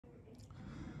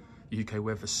UK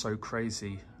weather's so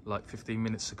crazy. Like 15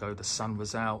 minutes ago, the sun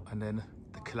was out and then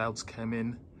the clouds came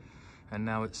in and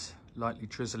now it's lightly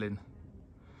drizzling.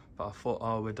 But I thought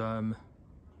I would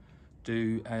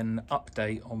do an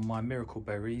update on my miracle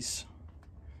berries,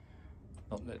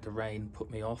 not let the rain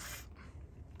put me off.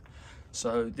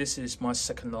 So this is my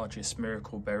second largest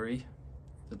miracle berry,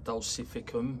 the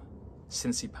Dulcificum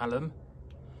Cincipalum.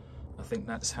 I think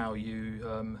that's how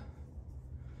you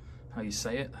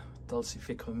say it,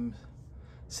 Dulcificum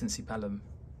Cincipalum.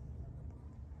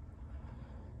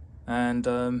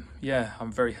 And yeah,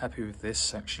 I'm very happy with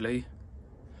this actually.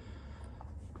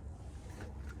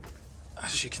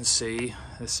 As you can see,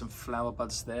 there's some flower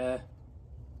buds there.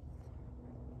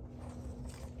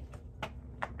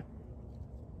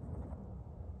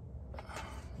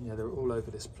 Yeah, they're all over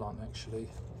this plant actually.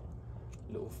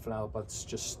 Little flower buds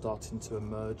just starting to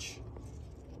emerge.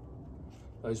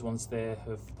 Those ones there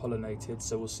have pollinated,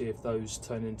 so we'll see if those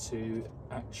turn into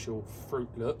actual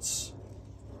fruitlets.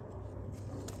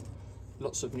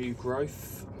 Lots of new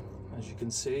growth, as you can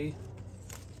see,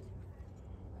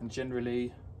 and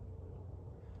generally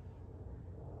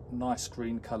nice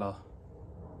green colour.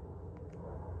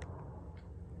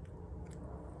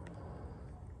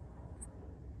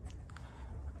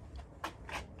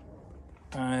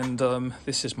 And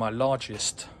this is my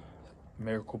largest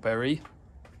miracle berry.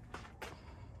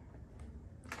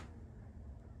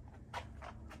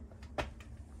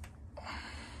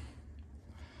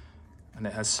 And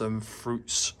it has some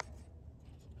fruitlets,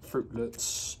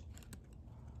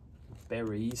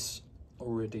 berries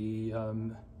already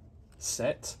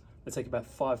set. They take about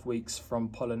 5 weeks from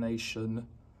pollination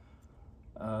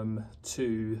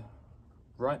to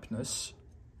ripeness.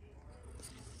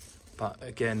 But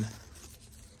again,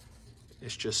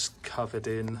 it's just covered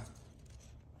in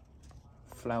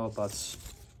flower buds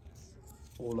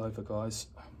all over, guys.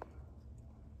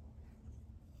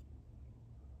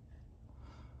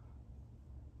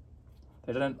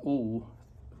 They don't all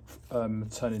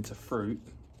turn into fruit.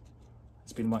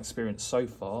 It's been my experience so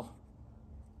far.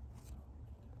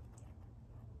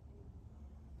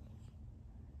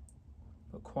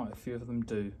 But quite a few of them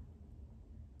do.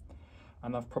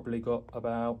 And I've probably got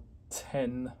about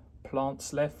 10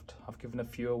 plants left. I've given a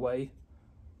few away.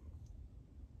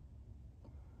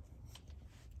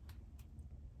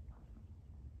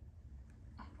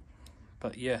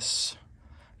 But yes,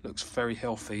 looks very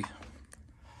healthy.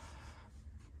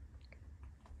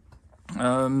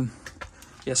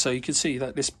 Yeah, so you can see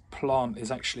that this plant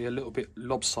is actually a little bit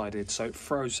lopsided, so it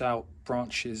throws out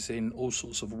branches in all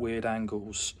sorts of weird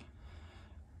angles.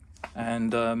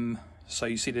 And so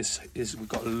you see we've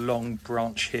got a long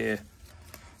branch here.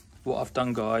 What I've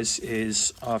done, guys,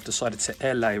 is I've decided to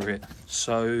air layer it.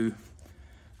 So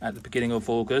at the beginning of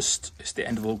August, it's the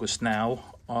end of August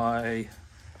now, I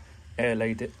air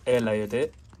layered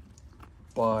it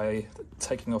by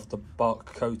taking off the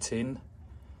bark coating,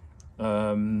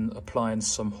 applying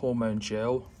some hormone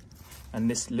gel, and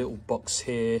this little box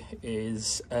here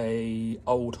is a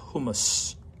old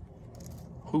hummus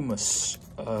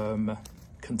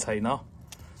container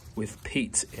with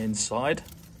peat inside.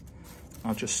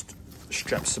 I'll just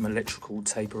strap some electrical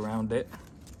tape around it.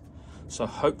 So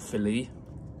hopefully,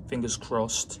 fingers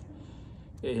crossed,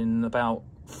 in about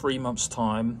 3 months'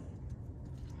 time,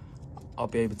 I'll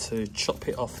be able to chop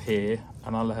it off here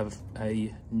and I'll have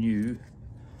a new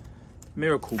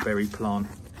miracle berry plant.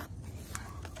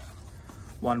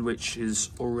 One which is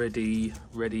already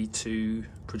ready to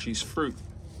produce fruit.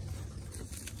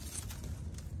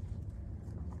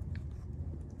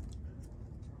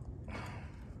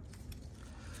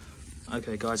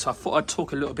 Okay guys, I thought I'd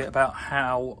talk a little bit about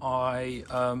how I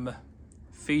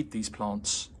feed these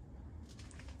plants.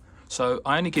 So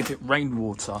I only give it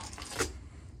rainwater.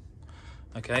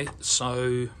 Okay,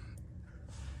 so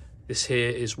this here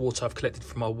is water I've collected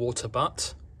from my water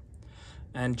butt,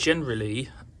 and generally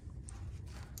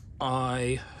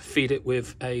I feed it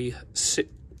with a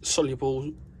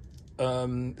soluble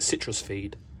citrus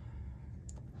feed.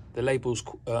 The label's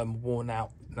worn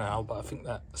out now, but I think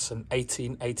that's an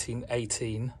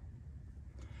 18-18-18.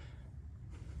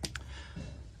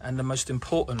 And the most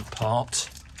important part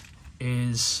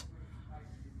is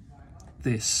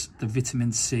this, the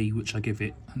vitamin C, which I give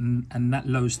it, and that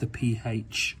lowers the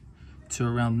pH to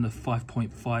around the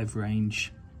 5.5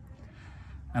 range.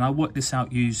 And I worked this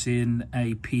out using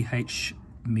a pH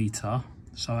meter,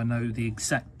 so I know the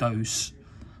exact dose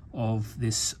of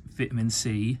this vitamin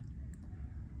C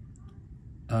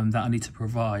that I need to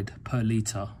provide per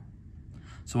litre.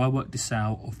 So I worked this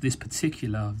out of this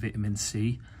particular vitamin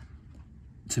C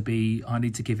to be, I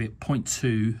need to give it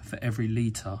 0.2 for every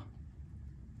litre.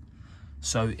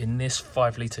 So in this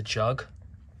 5 litre jug,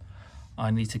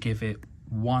 I need to give it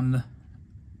 1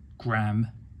 gram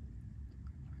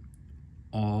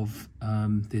of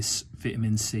this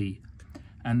vitamin C.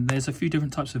 And there's a few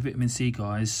different types of vitamin C,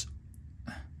 guys.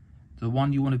 The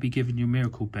one you want to be giving your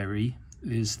miracle berry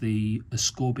is the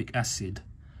ascorbic acid,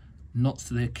 not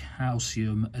the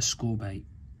calcium ascorbate,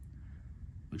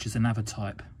 which is another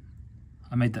type.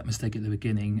 I made that mistake at the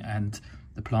beginning and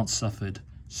the plant suffered.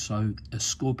 So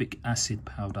ascorbic acid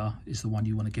powder is the one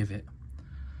you want to give it.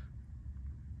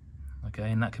 Okay,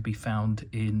 and that could be found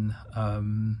in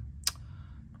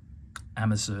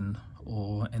Amazon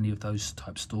or any of those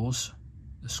type stores,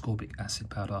 ascorbic acid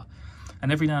powder.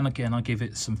 And every now and again I give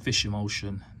it some fish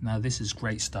emulsion. Now this is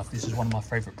great stuff. This is one of my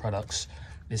favorite products.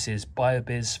 This is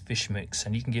BioBiz fish mix,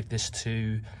 and you can give this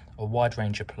to a wide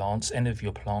range of plants, any of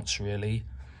your plants really.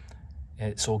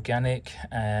 It's organic,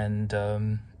 and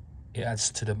it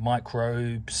adds to the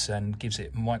microbes and gives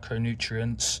it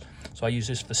micronutrients. So I use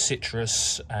this for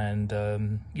citrus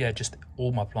and yeah, just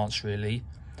all my plants really.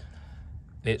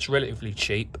 It's relatively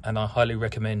cheap and I highly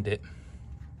recommend it.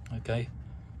 Okay,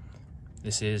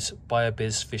 this is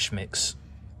BioBiz fish mix.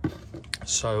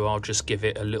 So I'll just give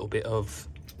it a little bit of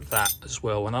that as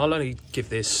well, and I'll only give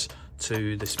this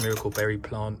to this miracle berry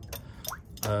plant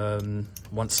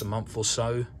once a month or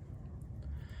so.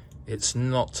 It's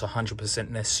not 100%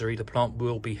 necessary. The plant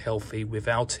will be healthy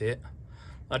without it.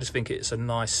 I just think it's a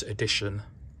nice addition.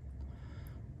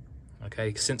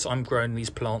 Okay, since I'm growing these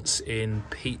plants in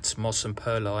peat, moss and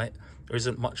perlite, there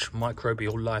isn't much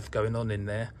microbial life going on in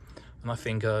there, and I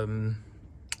think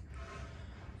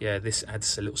yeah, this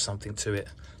adds a little something to it.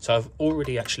 So I've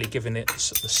already actually given it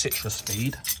the citrus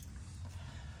feed,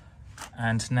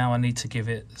 and now I need to give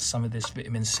it some of this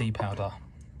vitamin C powder.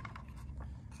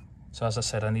 So as I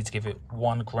said, I need to give it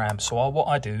 1 gram. So what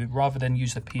I do, rather than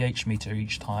use the pH meter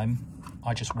each time,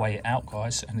 I just weigh it out,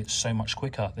 guys, and it's so much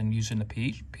quicker than using the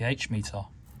pH meter.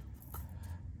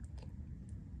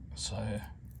 So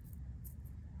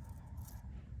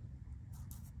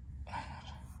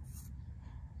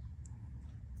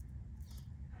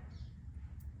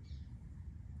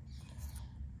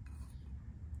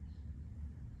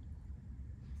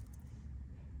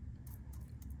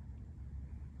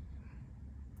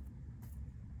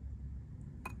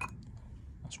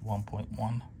that's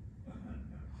 1.1.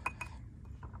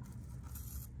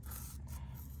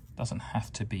 Doesn't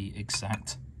have to be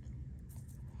exact.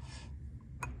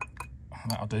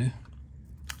 That'll do.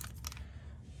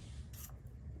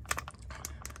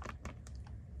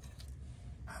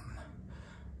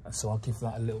 And so I'll give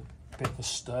that a little bit of a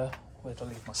stir. Where did I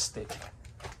leave my stick?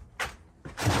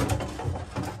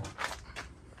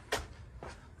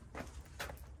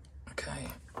 Okay,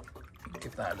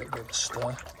 give that a little bit of a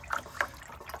stir.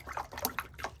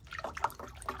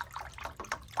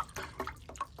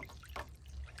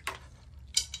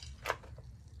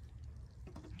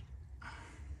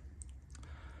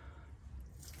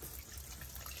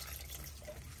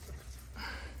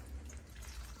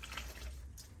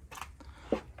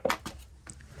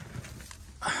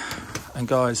 And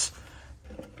guys,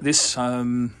 this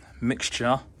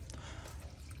mixture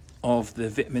of the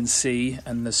vitamin C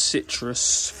and the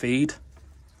citrus feed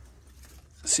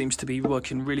seems to be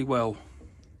working really well.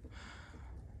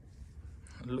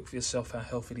 Look for yourself how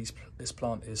healthy this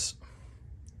plant is.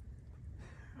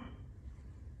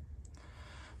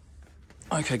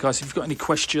 Okay guys, if you've got any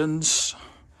questions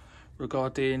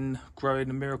regarding growing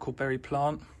a miracle berry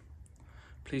plant,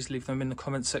 please leave them in the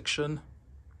comment section.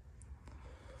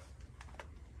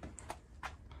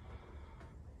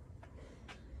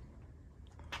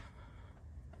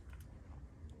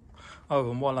 Oh,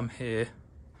 and while I'm here,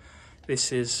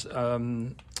 this is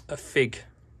a fig,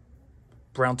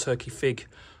 brown turkey fig,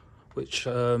 which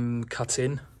cut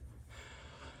in.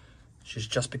 She's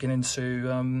just beginning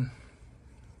to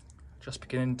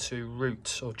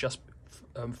root, or just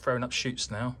throwing up shoots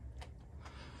now.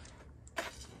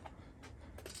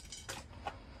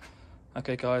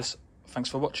 Okay guys, thanks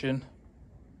for watching.